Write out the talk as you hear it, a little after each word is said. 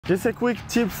Just a quick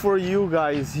tip for you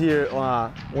guys here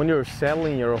when you're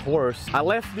saddling your horse. I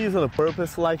left this on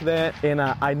purpose like that, and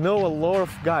I know a lot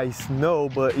of guys know,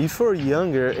 but if you're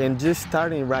younger and just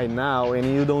starting right now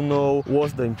and you don't know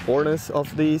what's the importance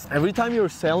of this, every time you're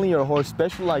saddling your horse,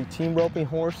 especially like team roping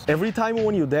horse, every time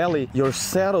when you dally, your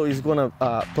saddle is gonna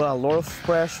put a lot of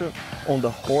pressure on the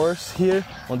horse here,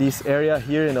 on this area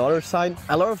here and the other side.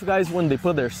 A lot of guys, when they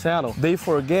put their saddle, they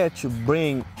forget to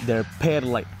bring their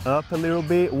pedal like up a little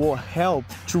bit. Will help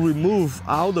to remove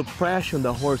all the pressure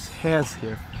the horse has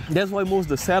here. That's why most of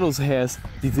the saddles has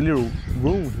this little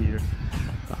room here,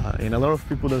 and a lot of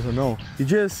people doesn't know. You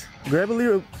just grab a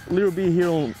little bit here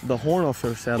on the horn of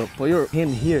your saddle, put your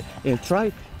hand here and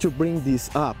try to bring this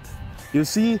up. You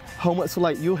see how much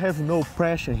like you have no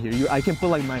pressure here. I can put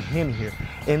like my hand here,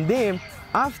 and then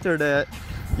after that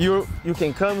you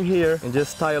can come here and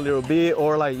just tie a little bit,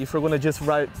 or like if you're gonna just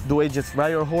ride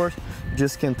your horse,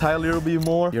 just can tie a little bit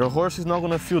more. Your horse is not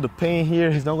gonna feel the pain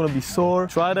here, he's not gonna be sore.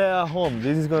 Try that at home.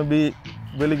 This is gonna be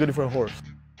really good for a horse.